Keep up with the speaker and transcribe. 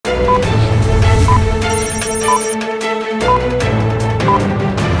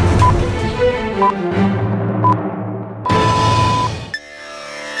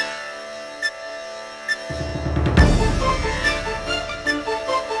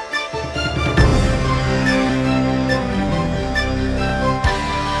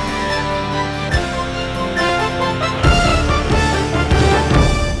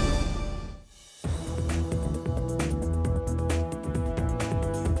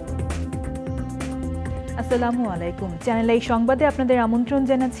আসসালামু আলাইকুম। চ্যানেল এই সংবাদে আপনাদের আমন্ত্রণ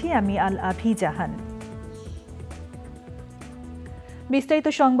জানাচ্ছি আমি আল আফি জাহান। বিস্তারিত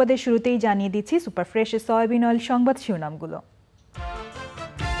সংবাদের শুরুতেই জানিয়ে দিচ্ছি সুপার ফ্রেশ সয়াবিন অয়েল সংবাদ শিরোনামগুলো।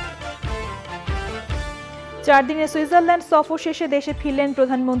 4 দিনের সুইজারল্যান্ড সফর শেষে দেশে ফিরলেন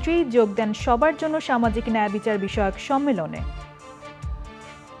প্রধানমন্ত্রী, যোগ দেন সবার জন্য সামাজিক ন্যায় বিচার বিষয়ক সম্মেলনে।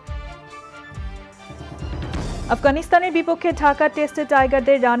 আফগানিস্তানের বিপক্ষে ঢাকা টেস্টে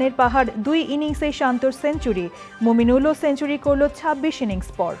টাইগারদের রানের পাহাড়, 2 ইনিংসে শান্তর সেঞ্চুরি, মুমিনুলও সেঞ্চুরি করল 26 ইনিংস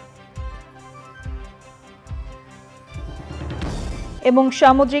পর। এবং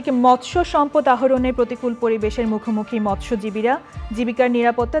সামুদ্রিক মৎস্য সম্পদ আহরণের প্রতিকূল পরিবেশের মুখোমুখি মৎস্যজীবীরা, জীবিকার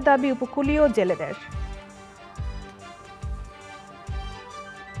নিরাপত্তা দাবি উপকূলীয় জেলেদের।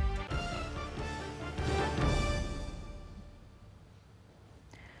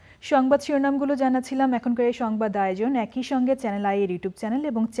 সংবাদ শিরোনামগুলো জানাচ্ছিলাম। এখনকার এই সংবাদ আয়োজন একই সঙ্গে চ্যানেল আই এর ইউটিউব চ্যানেল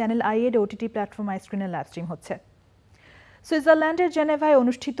এবং চ্যানেল আই এর ওটিটি প্ল্যাটফর্ম আইস্ক্রিনে লাইভ স্ট্রিম হচ্ছে। সুইজারল্যান্ডের জেনেভায়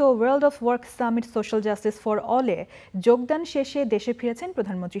অনুষ্ঠিত world of work summit social justice for অলে যোগদান শেষে দেশে ফিরেছেন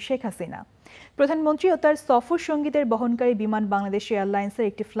প্রধানমন্ত্রী শেখ হাসিনা। প্রধানমন্ত্রী ও তার সফর সঙ্গীদের বহনকারী বিমান বাংলাদেশ এয়ারলাইন্সের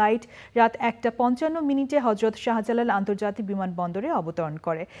একটি ফ্লাইট রাত 1:55 হজরত শাহজালাল আন্তর্জাতিক বিমানবন্দরে অবতরণ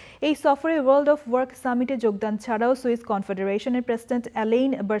করে। এই সফরে ওয়ার্ল্ড অফ ওয়ার্ক সামিটে যোগদান ছাড়াও সুইস কনফেডারেশনের প্রেসিডেন্ট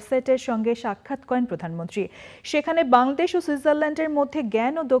অ্যালেইন বারসেটের সঙ্গে সাক্ষাৎ করেন প্রধানমন্ত্রী। সেখানে বাংলাদেশ ও সুইজারল্যান্ডের মধ্যে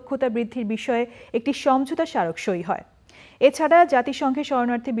জ্ঞান ও দক্ষতা বৃদ্ধির বিষয়ে একটি সমঝোতা স্মারক সই হয়। এছাড়া জাতিসংঘের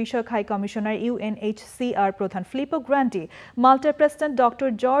শরণার্থী বিষয়ক হাই কমিশনার UNHCR প্রধান Filippo guarantee, মাল্টার president doctor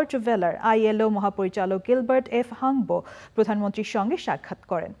George ভেলার, ILO মহাপরিচালক গিলবার্ট এফ হাংবো প্রধানমন্ত্রীর সঙ্গে সাক্ষাৎ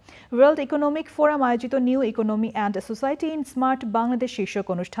করেন। ওয়ার্ল্ড ইকোনমিক ফোরাম আয়োজিত new economy and society in smart Bangladesh শীর্ষক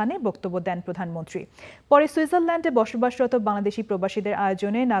অনুষ্ঠানে বক্তব্য দেন প্রধানমন্ত্রী। পরে সুইজারল্যান্ডে বসবাসরত বাংলাদেশি প্রবাসীদের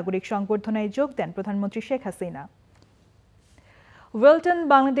আয়োজনে নাগরিক সংবর্ধনায় যোগ দেন প্রধানমন্ত্রী Sheikh Hasina. Walton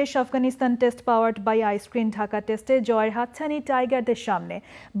Bangladesh Afghanistan test powered by আইসক্রিন Dhaka টেস্টে জয়ের হাতছানি টাইগারদের সামনে।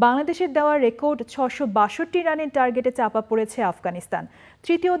 বাংলাদেশের দেওয়া রেকর্ড 662 রানের টার্গেটে চাপা পড়েছে আফগানিস্তান।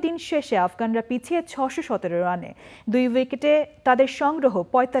 তৃতীয় দিন শেষে আফগানরা পিছিয়ে 617 রানে, 2 উইকেটে তাদের সংগ্রহ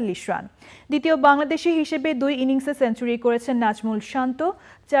 45 রান। দ্বিতীয় বাংলাদেশি হিসেবে 2 ইনিংসে সেঞ্চুরি করেছেন নাজমুল শান্ত।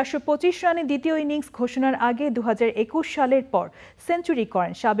 425 রানে দ্বিতীয় ইনিংস ঘোষণার আগে 2021 সালের পর সেঞ্চুরি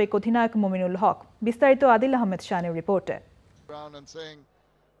করেন সাবেক অধিনায়ক মুমিনুল হক। বিস্তারিত আদিল আহমেদ শানের রিপোর্টে।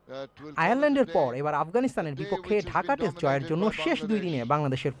 আয়ারল্যান্ডের পর এবার আফগানিস্তানের বিপক্ষে ঢাকা টেস্ট জয়ের জন্য শেষ 2 দিনে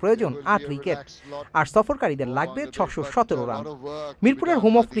বাংলাদেশের প্রয়োজন 8 উইকেট, আর সফরকারীদের লাগবে 617 রান। মিরপুরের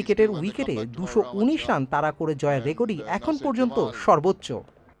হোম অফ ক্রিকেটের উইকেটে 219 রান তাড়া করে জয়ের রেকর্ডই এখন পর্যন্ত সর্বোচ্চ।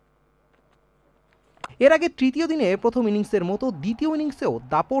 এর আগে তৃতীয় দিনে প্রথম ইনিংসের মতো দ্বিতীয় ইনিংসেও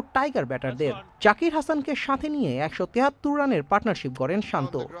দাপট টাইগার ব্যাটারদের। জাকির হাসানকে সাথে নিয়ে 173 রানের পার্টনারশিপ করেন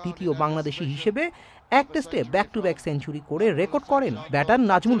শান্ত। তৃতীয় বাংলাদেশি হিসেবে এক টেস্টে ব্যাক টু ব্যাক সেঞ্চুরি করে রেকর্ড করেন ব্যাটার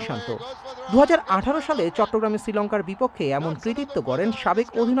নাজমুল শান্ত। 2018 সালে চট্টগ্রামে শ্রীলঙ্কার বিপক্ষে এমন কৃতিত্ব গড়েন সাবেক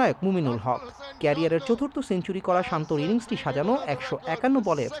অধিনায়ক মুমিনুল হক। ক্যারিয়ারের চতুর্থ সেঞ্চুরি করা শান্তর ইনিংসটি সাজানো 151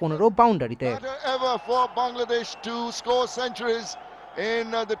 বলে 15 বাউন্ডারিতে।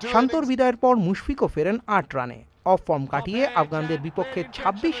 শান্তর বিদায়ের পর মুশফিকও ফেরেন 8 রানে। অফ ফর্ম কাটিয়ে আফগানদের বিপক্ষে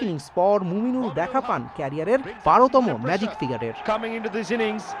 26 ইনিংস পর মুমিনুল দেখা পান ক্যারিয়ারের 12তম ম্যাজিক ফিগারের।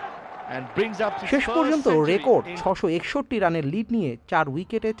 শেষ পর্যন্ত রেকর্ড 661 রানের লিড নিয়ে 4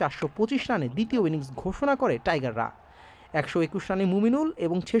 উইকেটে 425 রানে দ্বিতীয় ইনিংস ঘোষণা করে টাইগাররা। 121 রানে মুমিনুল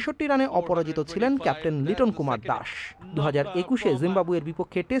এবং 66 রানে অপরাজিত ছিলেন ক্যাপ্টেন লিটন কুমার দাস। 2021-এ জিম্বাবুয়ের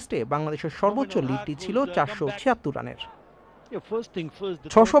বিপক্ষে টেস্টে বাংলাদেশের সর্বোচ্চ লিডটি ছিল 476 রানের।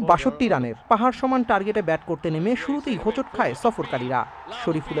 662 রানের পাহাড় সমান টার্গেটে ব্যাট করতে নেমে শুরুতেই হোঁচট খায় সফরকারীরা।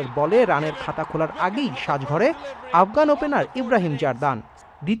 শরীফুলের বলে রানের খাতা খোলার আগেই সাজঘরে আফগান ওপেনার ইব্রাহিম জারদান।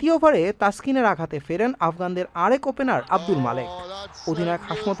 দ্বিতীয় ওভারে তাসকিনের আঘাতে ফেরেন আফগানদের আরেক ওপেনার আব্দুল মালেক। অধিনায়ক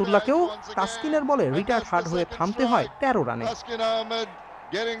হাসমতুল্লাহকেও তাসকিনের বলে রিটায়ার্ড হার্ড হয়ে থামতে হয় 13 রানে।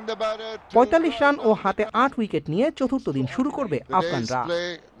 45 রান ও হাতে 8 উইকেট নিয়ে চতুর্থ দিন শুরু করবে আফগানরা।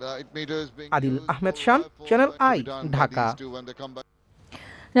 আদিল আহমেদ শান, চ্যানেল আই, ঢাকা।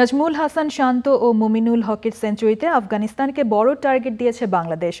 নাজমুল হাসান শান্ত ও মুমিনুল হকের সেঞ্চুরিতে আফগানিস্তানকে বড় টার্গেট দিয়েছে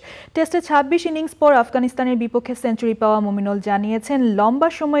বাংলাদেশ। টেস্টে 26 ইনিংস পর আফগানিস্তানের বিপক্ষে সেঞ্চুরি পাওয়া মুমিনুল জানিয়েছেন লম্বা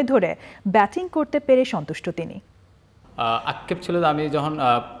সময় ধরে ব্যাটিং করতে পেরে সন্তুষ্ট তিনি। আক্ষেপ ছিল আমি যখন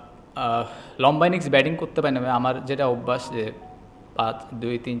লম্বা ইনিংস ব্যাটিং করতে পারি না, আমার যেটা অভ্যাস যে 5,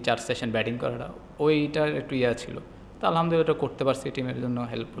 2, 3, 4 সেশন ব্যাটিং করাটা, ওইটার একটু ছিল। তো আলহামদুলিল্লাহ এটা করতে পারছি, টিমের জন্য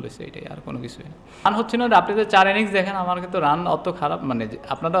হেল্পফুল হয়েছে, এটাই, আর কোনো কিছুই না। রান হচ্ছে না, আপনি তো 4 ইনিংস দেখেন, আমার কিন্তু রান অত খারাপ, মানে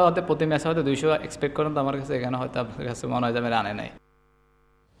আপনারা হয়তো প্রতি ম্যাচে হয়তো 200 এক্সপেক্ট করেন, তো আমার কাছে এখানে হয়তো আপনার কাছে মনে হয় যে আমি রানে নাই।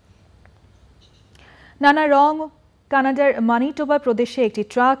 নানা রং কানাডার মানিটোবা প্রদেশে একটি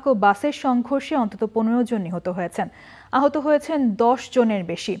ট্রাক ও বাসের সংঘর্ষে অন্তত 15 জন নিহত হয়েছেন। আহত হয়েছেন 10 জনের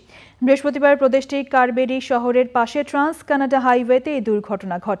বেশি। বৃহস্পতিবার প্রদেশটির কারবেরি শহরের পাশে ট্রান্স কানাডা হাইওয়েতে এই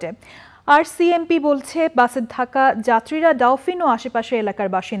দুর্ঘটনা ঘটে। আরসিএমপি বলছে বাসে থাকা যাত্রীরা ডাউফিন ও আশেপাশের এলাকার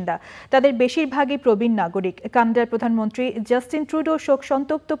বাসিন্দা। তাদের বেশিরভাগই প্রবীণ নাগরিক। কানাডার প্রধানমন্ত্রী জাস্টিন ট্রুডো শোক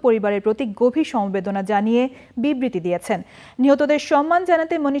সন্তপ্ত পরিবারের প্রতি গভীর সমবেদনা জানিয়ে বিবৃতি দিয়েছেন। নিহতদের সম্মান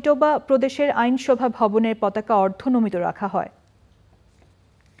জানাতে মনিটোবা প্রদেশের আইনসভা ভবনের পতাকা অর্ধনমিত রাখা হয়।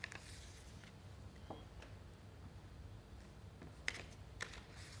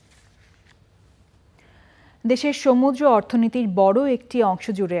 দেশের সমুদ্র অর্থনীতির বড় একটি অংশ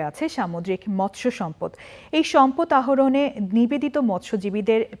জুড়ে আছে সামুদ্রিক মৎস্য সম্পদ। এই সম্পদ আহরণে নিবেদিত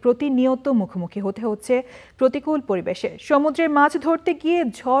মৎস্যজীবীদের প্রতিনিয়ত মুখোমুখি হতে হচ্ছে প্রতিকূল পরিবেশে। সমুদ্রের মাছ ধরতে গিয়ে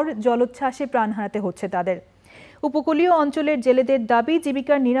ঝড় জলোচ্ছ্বাসে প্রাণ হারাতে হচ্ছে তাদের। উপকূলীয় অঞ্চলের জেলেদের দাবি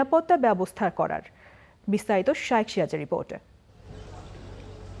জীবিকার নিরাপত্তা ব্যবস্থা করার। বিস্তারিত শাইখ সিরাজের রিপোর্টে।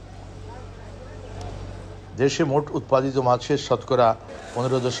 দেশে মোট উৎপাদিত মাছের শতকরা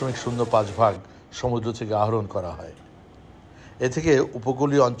 15.05% সমুদ্র থেকে আহরণ করা হয়। এ থেকে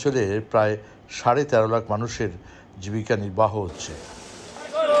উপকূলীয় অঞ্চলের প্রায় 13.5 লাখ মানুষের জীবিকা নির্বাহ হচ্ছে।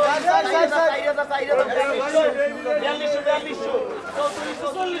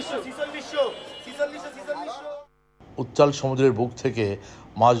 উত্তাল সমুদ্রের বুক থেকে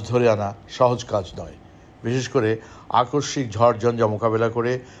মাছ ধরে আনা সহজ কাজ নয়। বিশেষ করে আকস্মিক ঝড় ঝঞ্ঝা মোকাবেলা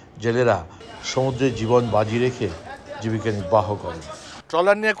করে জেলেরা সমুদ্রের জীবন বাজি রেখে জীবিকা নির্বাহ করেন।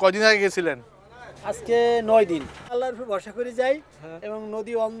 ট্রলার নিয়ে কয়দিন আগে গেছিলেন? আজকে 9 দিন। আল্লাহর উপর ভরসা করে যাই এবং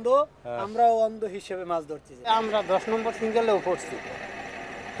নদী অন্ধ, আমরাও অন্ধ হিসেবে মাছ ধরছি। আমরা 10 নম্বর সিঙ্গেলেও পড়ছি।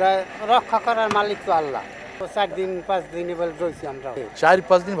 তাই রক্ষা করার মালিক তো আল্লাহ। 4 দিন 5 দিন এবার রয়েছি আমরা।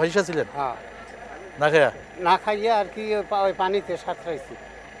 4-5 দিন ভাইসা ছিলেন? হ্যাঁ, না খাইয়া আর কি ওই পানিতে সাঁতরাইছি।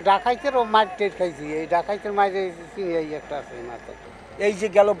 ডাকাইতেরও মাছ টেট খাইছি। এই ডাকাইতের মাঝে এই একটা আছে মাছ। এই যে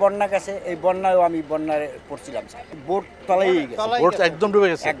গেল বন্যা গেছে, এই বন্যায়ও আমি বন্যায় পড়ছিলাম। বোট তলায় গেছে, বোট একদম ডুবে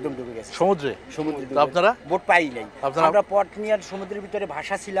গেছে। একদম ডুবে গেছে সমুদ্রে। আপনারা বোট পাই নাই। আমরা পট নিয়ে সমুদ্রের ভিতরে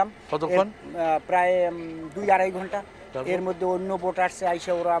ভাসা ছিলাম। কতক্ষণ? প্রায় 2-2.5 ঘন্টা। এর মধ্যে অন্য বোট আসছে,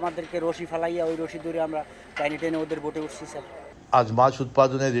 আইসা ওরা আমাদেরকে রশি ফালাইয়া ওই রশি ধরে আমরা টাইনে টেনে ওদের বোটে উঠছি। স্যার, আজ মাছ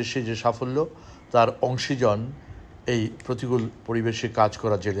উৎপাদনে দেশে যে সাফল্য, তার অংশীজন এই প্রতিকূল পরিবেশে কাজ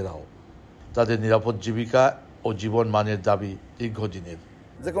করা জেলেরাও। তাদের নিরাপদ জীবিকা ও জীবন মানের দাবি দীর্ঘদিনের।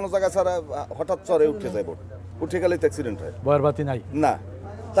 যে কোনো জায়গায় ছাড়া হঠাৎ চরে উঠে যায়, বোট উঠে গেলে অ্যাক্সিডেন্ট হয়। বয়ারবাতি নাই না,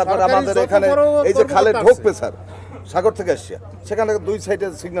 তারপর আমাদের এখানে এই যে খালে ঢোকবে স্যার, সাগর থেকে আসছে, সেখানে 2 সাইডে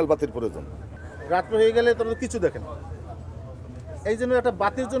সিগন্যাল বাতির প্রয়োজন। রাত্র হয়ে গেলে তোরা কিছু দেখেন। এই জন্য একটা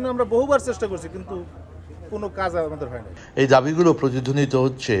বাতির জন্য আমরা বহুবার চেষ্টা করছি, কিন্তু কোনো কাজ আমাদের হয় না। এই দাবিগুলো প্রতিধ্বনিত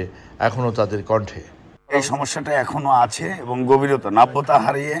হচ্ছে এখনো তাদের কণ্ঠে। এই সমস্যাটা এখনো আছে এবং গভীরতা নাব্যতা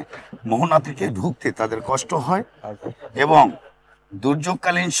হারিয়ে মোহনা থেকে ঢুকতে তাদের কষ্ট হয় এবং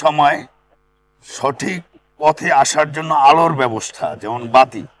দুর্যোগকালীন সময় সঠিক পথে আসার জন্য আলোর ব্যবস্থা, যেমন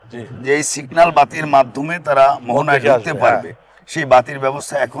বাতি, যে এই সিগন্যাল বাতির মাধ্যমে তারা মোহনায় ঢুকতে পারবে, সেই বাতির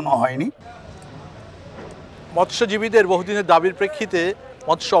ব্যবস্থা এখনো হয়নি। মৎস্যজীবীদের বহুদিনের দাবির প্রেক্ষিতে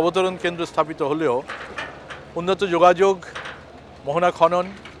মৎস্য অবতরণ কেন্দ্র স্থাপিত হলেও উন্নত যোগাযোগ, মোহনা খনন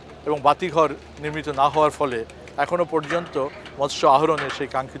এবং বাতিঘর নির্মিত না হওয়ার ফলে এখনও পর্যন্ত মৎস্য আহরণে সেই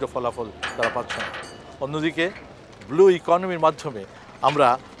কাঙ্ক্ষিত ফলাফল তারা পাচ্ছে না। অন্যদিকে ব্লু ইকোনমির মাধ্যমে আমরা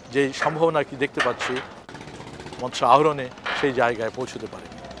যেই সম্ভাবনা কি দেখতে পাচ্ছি, মৎস্য আহরণে সেই জায়গায় পৌঁছতে পারে।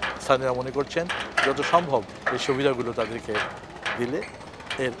 স্থানীয়রা মনে করছেন যত সম্ভব এই সুবিধাগুলো তাদেরকে দিলে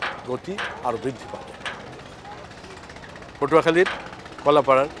এর গতি আরও বৃদ্ধি পাবে। পটুয়াখালীর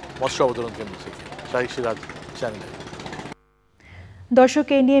কলাপাড়ার মৎস্য অবতরণ কেন্দ্র থেকে শাইখ সিরাজ, চ্যানেল। দর্শক,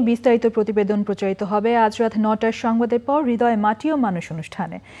 এই নিয়ে বিস্তারিত প্রতিবেদন প্রচারিত হবে আজ রাত 9টার সংবাদের পর হৃদয় মাটি ও মানুষ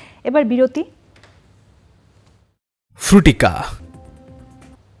অনুষ্ঠানে। এবার বিরতি। ফ্রুটিকা।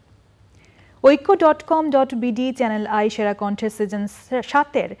 ঐক্য.com.bd চ্যানেল আই সেরা কণ্ঠের সিজন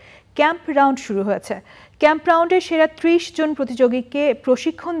 7-এর ক্যাম্প রাউন্ড শুরু হয়েছে। ক্যাম্প রাউন্ডের সেরা 30 জন প্রতিযোগীকে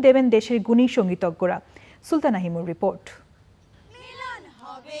প্রশিক্ষণ দেবেন দেশের গুণী সঙ্গীতজ্ঞরা। সুলতানা হিমুর রিপোর্ট।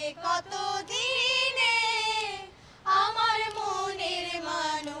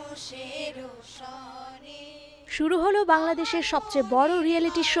 শুরু হলো বাংলাদেশের সবচেয়ে বড়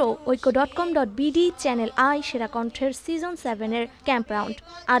রিয়েলিটি শো ঐক্য.com.bd চ্যানেল আই সেরা কণ্ঠের সিজন 7-এর ক্যাম্প রাউন্ড।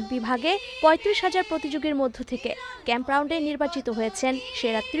 8 বিভাগে 35,000 প্রতিযোগীর মধ্য থেকে ক্যাম্প রাউন্ডে নির্বাচিত হয়েছেন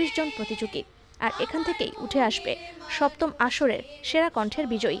সেরা 30 জন প্রতিযোগী। আর এখান থেকেই উঠে আসবে 7ম আসরের সেরা কণ্ঠের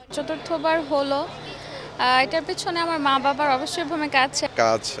বিজয়ী। চতুর্থবার হলো, এটার পেছনে আমার মা বাবার অবশ্যই ভূমিকা আছে।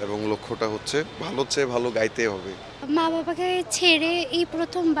 কাজ এবং লক্ষ্যটা হচ্ছে ভালো চেয়ে ভালো গাইতে হবে। মা বাবাকে ছেড়ে এই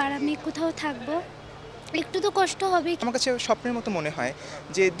প্রথমবার আমি কোথাও থাকবো, একটু তো কষ্ট হবে। আমার কাছে স্বপ্নের মতো মনে হয়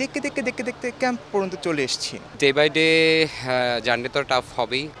যে দেখতে দেখতে দেখতে দেখতে ক্যাম্প পর্যন্ত চলে এসেছি। ডে বাই ডে জার্নি তো টাফ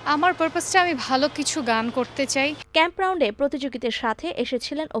হবেই। আমার পারপাসটা আমি ভালো কিছু গান করতে চাই। ক্যাম্প রাউন্ডে প্রতিযোগিতার সাথে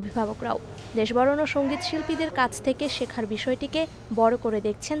এসেছিলেন অভিভাবকরাও। দেশবরণ্য সঙ্গীত শিল্পীদের কাছ থেকে শেখার বিষয়টিকে বড় করে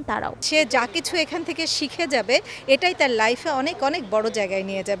দেখছেন তারাও। সে যা কিছু এখান থেকে শিখে যাবে এটাই তার লাইফে অনেক অনেক বড় জায়গায়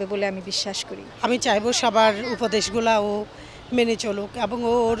নিয়ে যাবে বলে আমি বিশ্বাস করি। আমি চাইবো সবার উপদেশগুলো ও মেনে চলুক এবং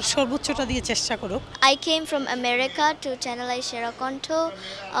ওর সর্বোচ্চটা দিয়ে চেষ্টা করুক। I came from America to Channel I Shera Conto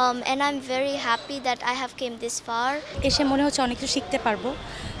and I'm very happy that I have came this far. এসে মনে হচ্ছে অনেক কিছু শিখতে পারবো,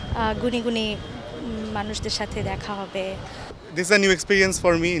 গুণী গুণী মানুষদের সাথে দেখা হবে। This is a new experience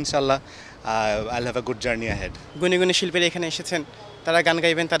for me, inshallah. I'll have a good journey ahead. গুণী গুণী শিল্পীরা এখানে এসেছেন, তারা গান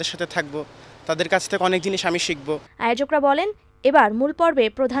গাইবেন, তাদের সাথে থাকবো, তাদের কাছ থেকে অনেক জিনিস আমি শিখবো। আয়োজকরা বলেন এবার মূল পর্বে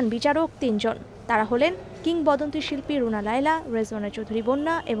প্রধান বিচারক 3 জন। তারা হলেন কিংবদন্তি শিল্পী রুনা লায়লা, রেজওয়ানা চৌধুরী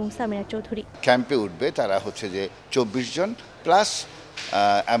বন্যা এবং সামিনা চৌধুরী। ক্যাম্পে উঠবে তারা হচ্ছে যে 24 জন প্লাস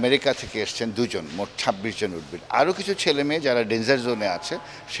আমেরিকা থেকে এসছেন 2 জন, মোট 26 জন উঠবে। আরও কিছু ছেলে মেয়ে যারা ডেঞ্জার জোনে আছে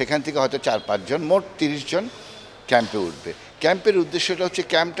সেখান থেকে হয়তো 4-5 জন, মোট 30 জন ক্যাম্পে উঠবে। ক্যাম্পের উদ্দেশ্যটা হচ্ছে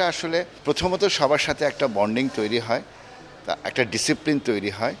ক্যাম্পটা আসলে প্রথমত সবার সাথে একটা বন্ডিং তৈরি হয়, একটা ডিসিপ্লিন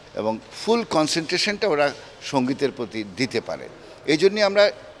তৈরি হয় এবং ফুল কনসেন্ট্রেশনটা ওরা সঙ্গীতের প্রতি দিতে পারে। এই জন্যই আমরা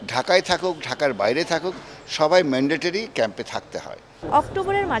ঢাকায় থাকুক, ঢাকার বাইরে থাকুক, সবাই ম্যান্ডেটরি ক্যাম্পে থাকতে হয়।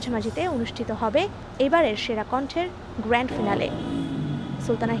 অক্টোবরের মাঝামাঝিতে অনুষ্ঠিত হবে এবারের সেরা কণ্ঠের grand finale.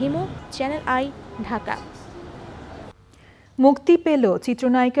 Sultana Himu, channel I, Dhaka. মুক্তি পেল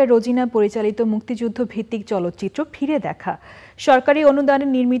চিত্রনায়িকা রোজিনা পরিচালিত মুক্তিযুদ্ধ ভিত্তিক চলচ্চিত্র ফিরে দেখা। সরকারি অনুদানে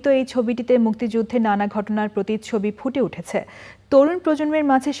নির্মিত এই ছবিটিতে মুক্তিযুদ্ধের নানা ঘটনার প্রতিচ্ছবি ফুটে উঠেছে। তরুণ প্রজন্মের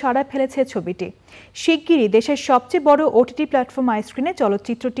মাঝে সাড়া ফেলেছে ছবিটি। শিগগিরই দেশের সবচেয়ে বড় ওটিটি প্ল্যাটফর্ম আইস্ক্রিনে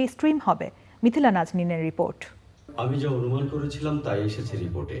চলচ্চিত্রটি স্ট্রিম হবে। মিথিলা নাজনীনের রিপোর্ট। আমি যা অনুমান করেছিলাম তাই এসেছে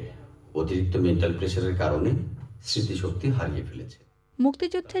রিপোর্টে। অতিরিক্ত মেন্টাল প্রেসারের কারণে স্মৃতিশক্তি হারিয়ে ফেলেছে।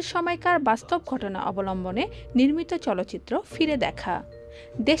 মুক্তিযুদ্ধের সময়কার বাস্তব ঘটনা অবলম্বনে নির্মিত চলচ্চিত্র ফিরে দেখা।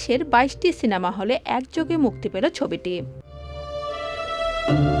 দেশের 22টি সিনেমা হলে একযোগে মুক্তি পেল ছবিটি।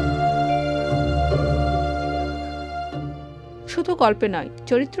 শুধু গল্পে নয়,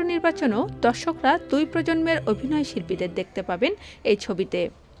 চরিত্র নির্বাচনও দর্শকরা 2 প্রজন্মের অভিনয় শিল্পীদের দেখতে পাবেন এই ছবিতে।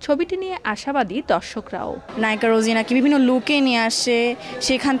 ছবিটি নিয়ে আশাবাদী দর্শকরাও। নায়িকা রোজিনাকে বিভিন্ন লুকে নিয়ে আসে,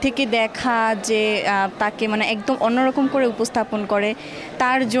 সেখান থেকে দেখা যে তাকে মানে একদম অন্যরকম করে উপস্থাপন করে,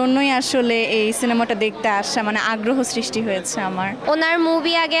 তার জন্যই আসলে এই সিনেমাটা দেখতে আসা মানে আগ্রহ সৃষ্টি হয়েছে আমার। ওনার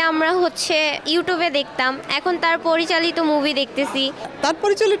মুভি আগে আমরা ইউটিউবে দেখতাম, এখন তার পরিচালিত মুভি দেখতেছি। তার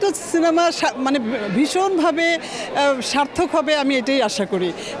পরিচালিত সিনেমা মানে ভীষণভাবে সার্থক হবে, আমি এটাই আশা করি।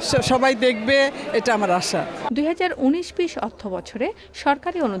 সবাই দেখবে, এটা আমার আশা। 2019-20 অর্থ বছরে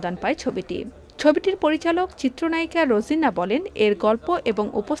সরকারি অনুদান পায় ছবিটি। ছবিটির পরিচালক চিত্রনায়িকা রোজিনা বলেন এর গল্প এবং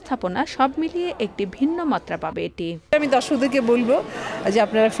উপস্থাপনা সব মিলিয়ে একটি ভিন্ন মাত্রা পাবে এটি। আমি দর্শকদেরকে বলবো যে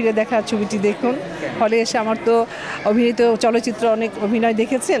আপনারা ফিরে দেখা ছবিটি দেখুন। হলে এসে আমার তো অভিনীত চলচ্চিত্র অনেক অভিনয়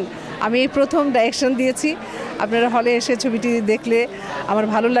দেখেছেন, আমি এই প্রথম ডাইরেকশন দিয়েছি। আপনারা হলে এসে ছবিটি দেখলে আমার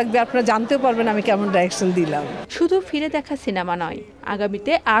ভালো লাগবে, আপনারা জানতেও পারবেন আমি কেমন ডাইরেকশন দিলাম। শুধু ফিরে দেখা সিনেমা নয়,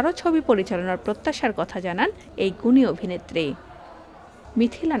 আগামীতে আরও ছবি পরিচালনার প্রত্যাশার কথা জানান এই গুণী অভিনেত্রী।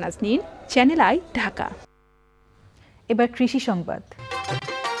 Mithila Naznin, channel I, Dhaka. এবার কৃষি সংবাদ।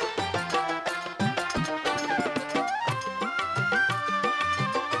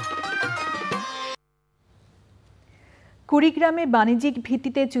 কুড়িগ্রামে বাণিজ্যিক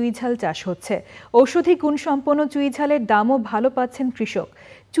ভিত্তিতে চুইঝাল চাষ হচ্ছে। ঔষধি গুণসম্পন্ন চুইঝালের দামও ভালো পাচ্ছেন কৃষক।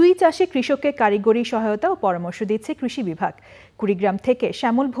 চুই চাষে কৃষককে কারিগরি সহায়তা ও পরামর্শ দিচ্ছে কৃষি বিভাগ। কুড়িগ্রাম থেকে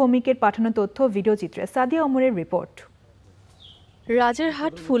শ্যামল ভৌমিকের পাঠানো তথ্য ভিডিওচিত্রে সাদিয়া ওমরের রিপোর্ট।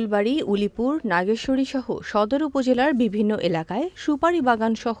 রাজারহাট, ফুলবাড়ি, উলিপুর, নাগেশ্বরী সহ সদর উপজেলার বিভিন্ন এলাকায় সুপারি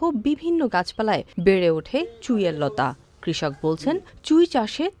বাগান সহ বিভিন্ন গাছপালায় বেড়ে ওঠে চুইয়ের লতা। কৃষক বলছেন চুই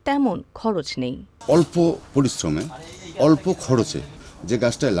চাষে তেমন খরচ নেই। অল্প পরিশ্রমে অল্প খরচে যে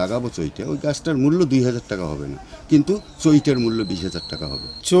গাছটায় লাগাবো চইটা, ওই গাছটার মূল্য 2000 টাকা হবে না, কিন্তু চইটার মূল্য 20,000 টাকা হবে।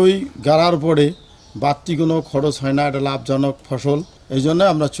 চই গাড়ার পরে বাড়তি কোনো খরচ হয় না, এটা লাভজনক ফসল, এই জন্য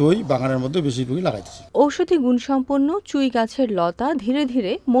আমরা চুই বাগানের মধ্যে বেশিরভাগই লাগাইতেছি। ঔষধি গুণসম্পন্ন চুই গাছের লতা ধীরে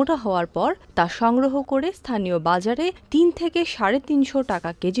ধীরে মোটা হওয়ার পর তা সংগ্রহ করে স্থানীয় বাজারে 3 থেকে 350 টাকা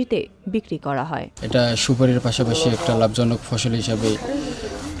কেজিতে বিক্রি করা হয়। এটা সুপারির পাশাপাশি একটা লাভজনক ফসল হিসাবে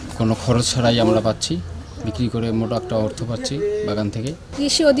কোনো খরচ ছাড়াই আমরা পাচ্ছি, বিক্রি করে মোটা একটা অর্থ পাচ্ছি বাগান থেকে।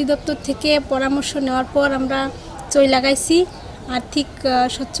 কৃষি অধিদপ্তর থেকে পরামর্শ নেওয়ার পর আমরা চুই লাগাইছি আর্থিক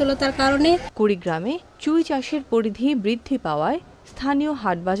সচ্ছলতার কারণে। কুড়িগ্রামে চুই চাষের পরিধি বৃদ্ধি পাওয়ায় স্থানীয়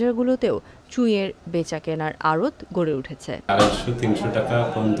হাটবাজারগুলোতেও চুইয়ের বেচা কেনার আড়ত গড়ে উঠেছে। 250-300 টাকা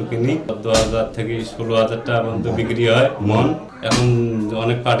পর্যন্ত কিনি, 10,000 থেকে 16,000 টাকা পর্যন্ত বিক্রি হয় মন। এখন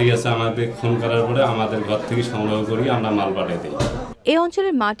অনেক পার্টি আছে আমাদের ফোন করার পরে আমাদের ঘর থেকে সংগ্রহ করি, আমরা মাল পাঠিয়ে দিই। এই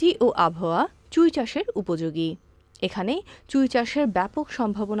অঞ্চলের মাটি ও আবহাওয়া চুই চাষের উপযোগী। এখানে চুই চাষের ব্যাপক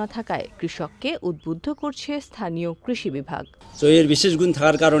সম্ভাবনা থাকায় কৃষককে উদ্বুদ্ধ করছে স্থানীয় কৃষি বিভাগ। চইয়ের বিশেষ গুণ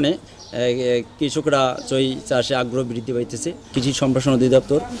থাকার কারণে কৃষকরা চই চাষে আগ্রহ বৃদ্ধি পাইতেছে। কৃষি সম্প্রসারণ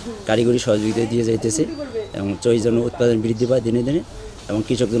অধিদপ্তর কারিগরি সহযোগিতা দিয়ে যাইতেছে এবং চই যেন উৎপাদন বৃদ্ধি পায় দিনে দিনে এবং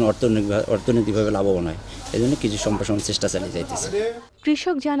কৃষক যেন অর্থনৈতিকভাবে লাভবান হয়, এই জন্য কৃষি সম্প্রসারণ চেষ্টা চালিয়ে যাইতেছে।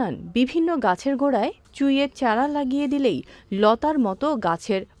 কৃষক জানান, বিভিন্ন গাছের গোড়ায় চুইয়ের চারা লাগিয়ে দিলেই লতার মতো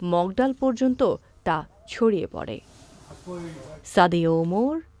গাছের মগডাল পর্যন্ত তা ছড়িয়ে পড়ে। Sadia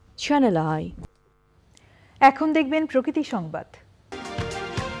Omar, channel I. এখন দেখবেন প্রকৃতি সংবাদ।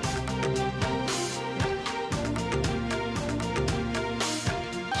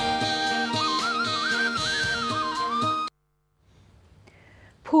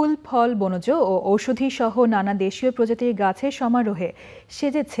 ফুল, ফল, বনজ ও ঔষধি সহ নানা দেশীয় প্রজাতির গাছের সমারোহে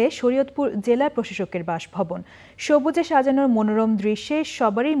সেজেছে শরীয়তপুর জেলা প্রশাসকের বাসভবন। সবুজে সাজানোর মনোরম দৃশ্যে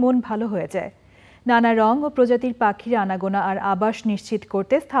সবারই মন ভালো হয়ে যায়। নানা রং ও প্রজাতির পাখির আনাগোনা আর আবাস নিশ্চিত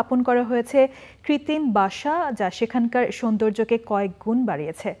করতে স্থাপন করা হয়েছে কৃত্রিম বাসা, যা সেখানকার সৌন্দর্যকে কয়েক গুণ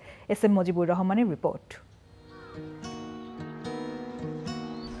বাড়িয়েছে। এস এম মুজিবুর রহমানের রিপোর্ট।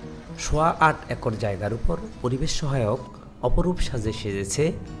 8 একর জায়গার উপর পরিবেশ সহায়ক অপরূপ সাজে সেজেছে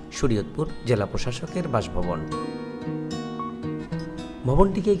শরীয়তপুর জেলা প্রশাসকের বাসভবন।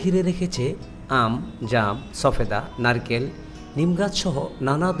 ভবনটিকে ঘিরে রেখেছে আম, জাম, সফেদা, নারকেল, নিম গাছ সহ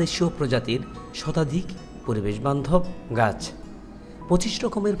নানা দেশীয় প্রজাতির শতাধিক পরিবেশ বান্ধব গাছ। 25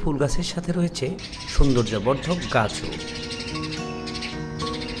 রকমের ফুল গাছের সাথে রয়েছে সৌন্দর্যবর্ধক গাছও।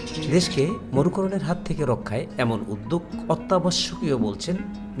 দেশকে মরুকরণের হাত থেকে রক্ষায় এমন উদ্যোগ অত্যাবশ্যকীয় বলছেন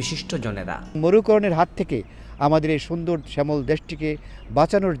বিশিষ্টজনেরা। মরুকরণের হাত থেকে আমাদের এই সুন্দর শ্যামল দেশটিকে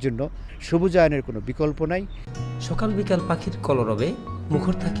বাঁচানোর জন্য সবুজায়নের কোনো বিকল্প নাই। সকাল বিকাল পাখির কলরবে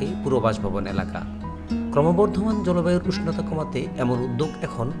মুখর থাকে পুরো বাসভবন এলাকা। ক্রমবর্ধমান জলবায়ুর উষ্ণতা কমাতে এমন উদ্যোগ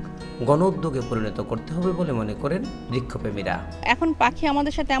এখন গণ উদ্যোগে পরিণত করতে হবে বলে মনে করেন বৃক্ষপ্রেমীরা। এখন পাখি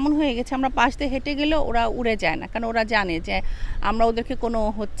আমাদের সাথে এমন হয়ে গেছে, আমরা পাশ দিয়ে হেঁটে গেলেও ওরা উড়ে যায় না, কারণ ওরা জানে যে আমরা ওদেরকে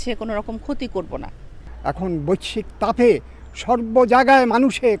কোনো রকম ক্ষতি করব না। এখন বৈশ্বিক তাপে সর্ব জায়গায়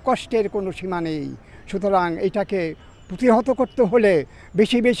মানুষের কষ্টের কোনো সীমা নেই। সুতরাং এটাকে প্রতিহত করতে হলে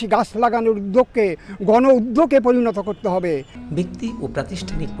বেশি বেশি গাছ লাগানোর উদ্যোগকে গণ উদ্যোগে পরিণত করতে হবে। ব্যক্তি ও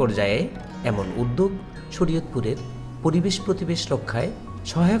প্রাতিষ্ঠানিক পর্যায়ে এমন উদ্যোগ শরীয়তপুরের পরিবেশ প্রতিবেশ রক্ষায়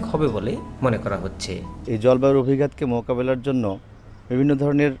সহায়ক হবে বলে মনে করা হচ্ছে। এই জলবায়ুর অভিঘাতকে মোকাবেলার জন্য বিভিন্ন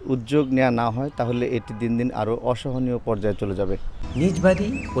ধরনের উদ্যোগ নেওয়া না হয় তাহলে এটি দিন দিন আরও অসহনীয় পর্যায়ে চলে যাবে। নিজ বাড়ি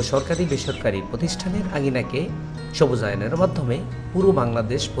ও সরকারি বেসরকারি প্রতিষ্ঠানের আঙিনাকে সবুজায়নের মাধ্যমে পুরো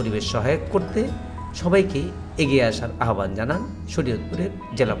বাংলাদেশ পরিবেশ সহায়ক করতে সবাইকে এগিয়ে আসার আহ্বান জানান শরীয়তপুরের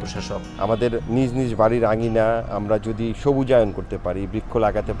জেলা প্রশাসক। আমাদের নিজ নিজ বাড়ির আঙিনা আমরা যদি সবুজায়ন করতে পারি, বৃক্ষ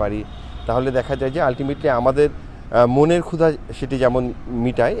লাগাতে পারি, তাহলে দেখা যায় যে আলটিমেটলি আমাদের মনের ক্ষুধা সেটি যেমন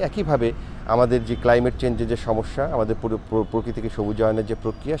মিটায়, একইভাবে আমাদের যে ক্লাইমেট চেঞ্জের যে সমস্যা, আমাদের পুরো প্রকৃতিকে সবুজায়নের যে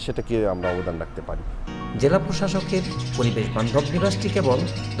প্রক্রিয়া, সেটাকে আমরা অবদান রাখতে পারি। জেলা প্রশাসকের পরিবেশ বান্ধব নিবাসটি কেবল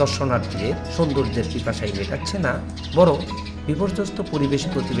দর্শনার্থীদের সৌন্দর্যের পিপাসাই মেটাচ্ছে না, বরং বিপর্যস্ত পরিবেশ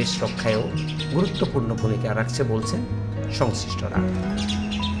প্রতিবেশ রক্ষায়ও গুরুত্বপূর্ণ ভূমিকা রাখছে বলছেন সংশ্লিষ্টরা।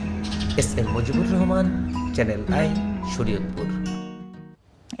 S M Mujibur Rahman, channel I, Shariatpur.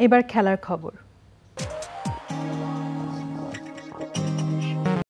 এবার খেলার খবর।